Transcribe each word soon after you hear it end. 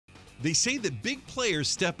They say that big players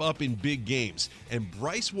step up in big games, and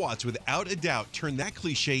Bryce Watts, without a doubt, turned that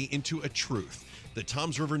cliche into a truth. The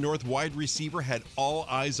Toms River North wide receiver had all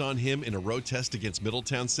eyes on him in a road test against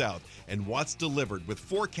Middletown South, and Watts delivered with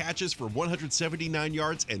 4 catches for 179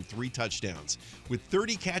 yards and 3 touchdowns. With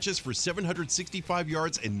 30 catches for 765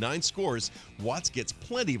 yards and 9 scores, Watts gets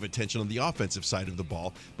plenty of attention on the offensive side of the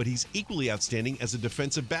ball, but he's equally outstanding as a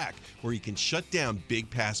defensive back, where he can shut down big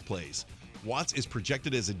pass plays. Watts is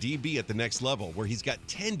projected as a DB at the next level, where he's got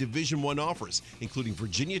 10 Division I offers, including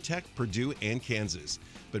Virginia Tech, Purdue, and Kansas.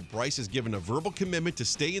 But Bryce has given a verbal commitment to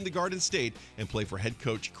stay in the Garden State and play for head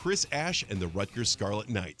coach Chris Ash and the Rutgers Scarlet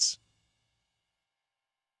Knights.